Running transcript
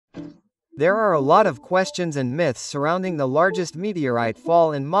There are a lot of questions and myths surrounding the largest meteorite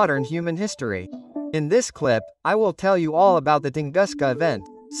fall in modern human history. In this clip, I will tell you all about the Toungouska event.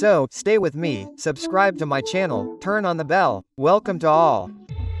 So, stay with me, subscribe to my channel, turn on the bell. Welcome to all.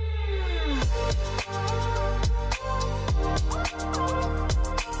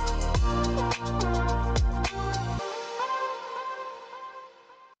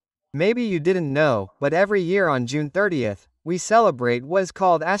 Maybe you didn't know, but every year on June 30th, we celebrate what's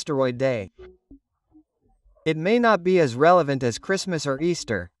called Asteroid Day. It may not be as relevant as Christmas or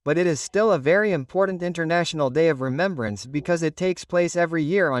Easter, but it is still a very important international day of remembrance because it takes place every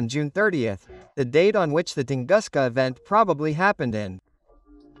year on June 30th, the date on which the Toungouska event probably happened in.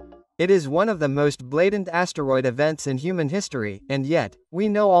 It is one of the most blatant asteroid events in human history, and yet, we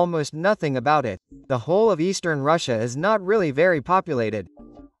know almost nothing about it. The whole of eastern Russia is not really very populated.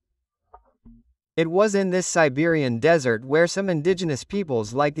 It was in this Siberian desert where some indigenous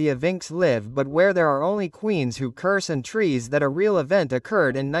peoples like the Evinks live, but where there are only queens who curse and trees that a real event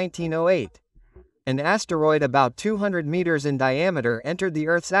occurred in 1908. An asteroid about 200 meters in diameter entered the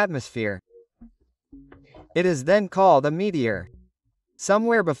Earth's atmosphere. It is then called a meteor.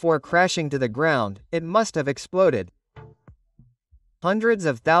 Somewhere before crashing to the ground, it must have exploded. Hundreds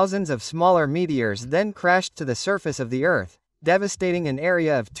of thousands of smaller meteors then crashed to the surface of the Earth, devastating an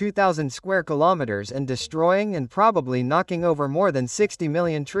area of 2,000 square kilometers and destroying and probably knocking over more than 60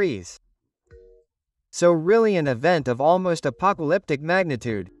 million trees. So really an event of almost apocalyptic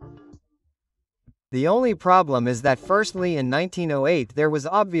magnitude. The only problem is that firstly in 1908 there was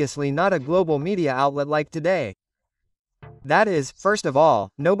obviously not a global media outlet like today. That is, first of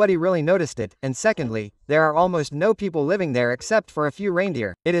all, nobody really noticed it, and secondly, there are almost no people living there except for a few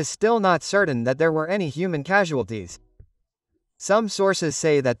reindeer. It is still not certain that there were any human casualties. Some sources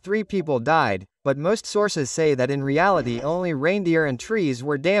say that 3 people died, but most sources say that in reality only reindeer and trees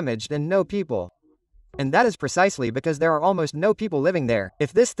were damaged and no people. And that is precisely because there are almost no people living there.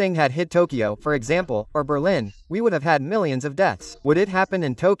 If this thing had hit Tokyo, for example, or Berlin, we would have had millions of deaths. Would it happen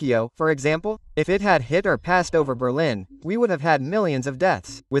in Tokyo, for example? If it had hit or passed over Berlin, we would have had millions of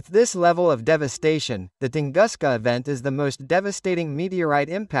deaths. With this level of devastation, the Toungouska event is the most devastating meteorite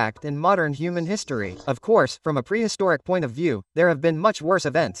impact in modern human history. Of course, from a prehistoric point of view, there have been much worse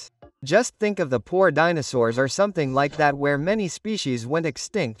events. Just think of the poor dinosaurs or something like that where many species went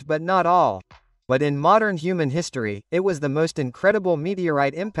extinct but not all. But in modern human history, it was the most incredible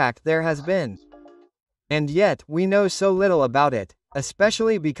meteorite impact there has been. And yet, we know so little about it,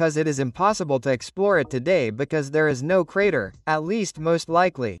 especially because it is impossible to explore it today because there is no crater, at least most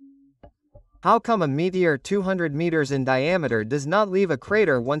likely. How come a meteor 200 meters in diameter does not leave a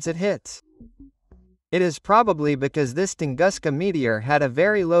crater once it hits? It is probably because this Toungouska meteor had a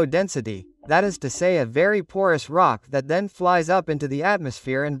very low density, that is to say a very porous rock that then flies up into the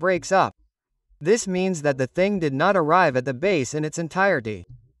atmosphere and breaks up. This means that the thing did not arrive at the base in its entirety.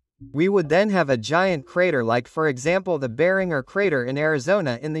 We would then have a giant crater like for example the Barringer crater in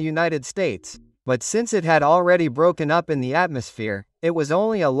Arizona in the United States. But since it had already broken up in the atmosphere, it was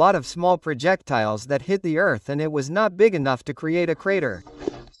only a lot of small projectiles that hit the Earth and it was not big enough to create a crater.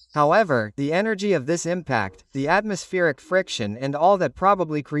 However, the energy of this impact, the atmospheric friction and all that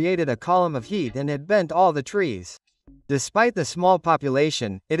probably created a column of heat and it bent all the trees. Despite the small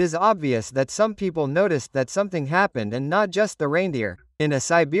population, it is obvious that some people noticed that something happened and not just the reindeer. In a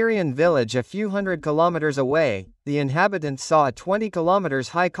Siberian village a few hundred kilometers away, the inhabitants saw a 20 kilometers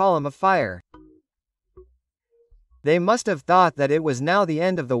high column of fire. They must have thought that it was now the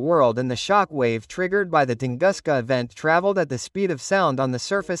end of the world, and the shock wave triggered by the Toungouska event traveled at the speed of sound on the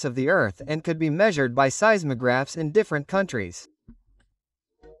surface of the Earth and could be measured by seismographs in different countries.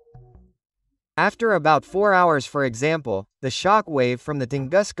 After about 4 hours for example, the shock wave from the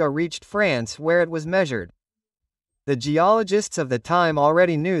Toungouska reached France where it was measured. The geologists of the time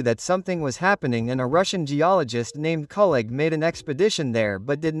already knew that something was happening, and a Russian geologist named Kulig made an expedition there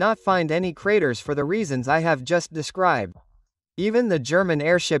but did not find any craters for the reasons I have just described. Even the German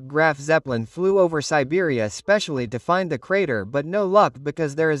airship Graf Zeppelin flew over Siberia specially to find the crater, but no luck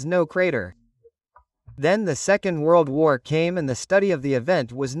because there is no crater. Then the Second World War came and the study of the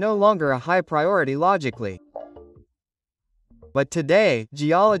event was no longer a high priority logically. But today,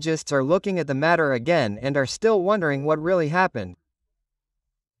 geologists are looking at the matter again and are still wondering what really happened.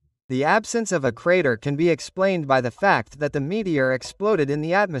 The absence of a crater can be explained by the fact that the meteor exploded in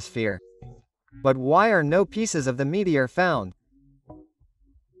the atmosphere. But why are no pieces of the meteor found?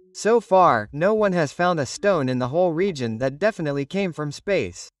 So far, no one has found a stone in the whole region that definitely came from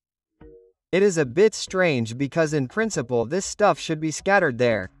space. It is a bit strange because in principle this stuff should be scattered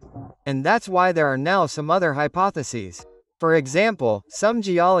there. And that's why there are now some other hypotheses. For example, some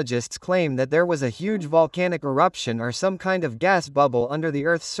geologists claim that there was a huge volcanic eruption or some kind of gas bubble under the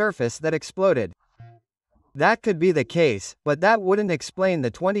Earth's surface that exploded. That could be the case, but that wouldn't explain the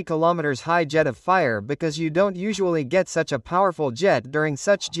 20 kilometers high jet of fire because you don't usually get such a powerful jet during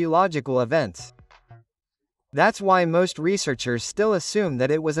such geological events. That's why most researchers still assume that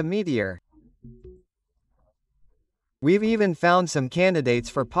it was a meteor. We've even found some candidates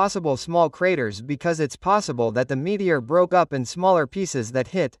for possible small craters because it's possible that the meteor broke up in smaller pieces that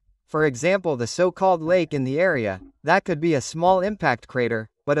hit, for example the so-called lake in the area. That could be a small impact crater,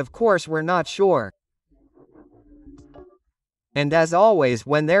 but of course we're not sure. And as always,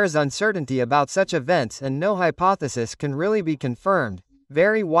 when there is uncertainty about such events and no hypothesis can really be confirmed,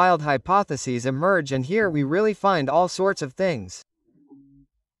 very wild hypotheses emerge, and here we really find all sorts of things.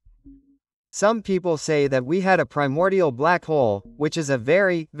 Some people say that we had a primordial black hole, which is a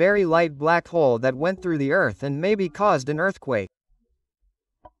very, very light black hole that went through the Earth and maybe caused an earthquake.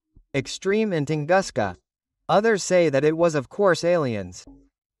 Extreme in Toungouska. Others say that it was of course aliens.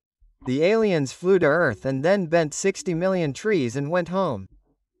 The aliens flew to Earth and then bent 60 million trees and went home.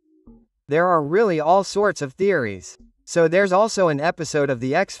 There are really all sorts of theories. So there's also an episode of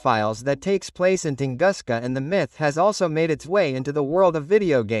The X-Files that takes place in Toungouska, and the myth has also made its way into the world of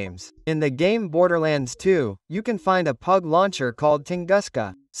video games. In the game Borderlands 2, you can find a pug launcher called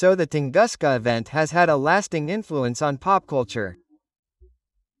Toungouska. So the Toungouska event has had a lasting influence on pop culture.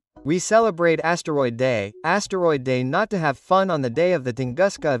 We celebrate Asteroid Day not to have fun on the day of the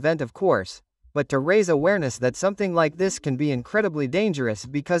Toungouska event of course, but to raise awareness that something like this can be incredibly dangerous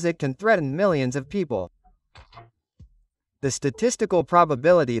because it can threaten millions of people. The statistical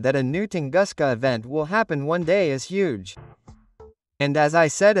probability that a new Toungouska event will happen one day is huge. And as I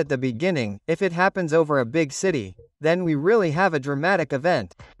said at the beginning, if it happens over a big city, then we really have a dramatic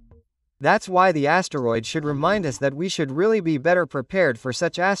event. That's why the asteroid should remind us that we should really be better prepared for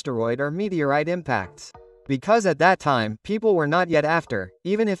such asteroid or meteorite impacts. Because at that time, people were not yet after,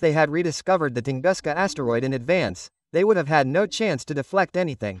 even if they had rediscovered the Toungouska asteroid in advance, they would have had no chance to deflect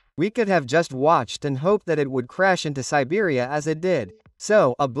anything. We could have just watched and hoped that it would crash into Siberia as it did.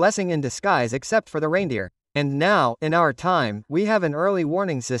 So, a blessing in disguise except for the reindeer. And now, in our time, we have an early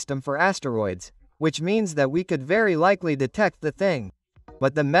warning system for asteroids, which means that we could very likely detect the thing.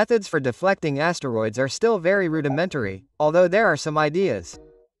 But the methods for deflecting asteroids are still very rudimentary, although there are some ideas.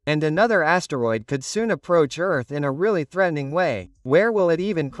 And another asteroid could soon approach Earth in a really threatening way. Where will it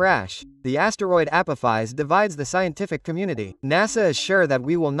even crash? The asteroid Apophis divides the scientific community. NASA is sure that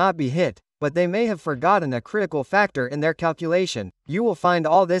we will not be hit, but they may have forgotten a critical factor in their calculation. You will find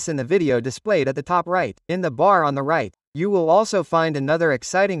all this in the video displayed at the top right. In the bar on the right, you will also find another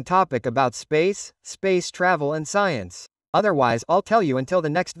exciting topic about space travel and science. Otherwise, I'll tell you until the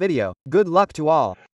next video. Good luck to all.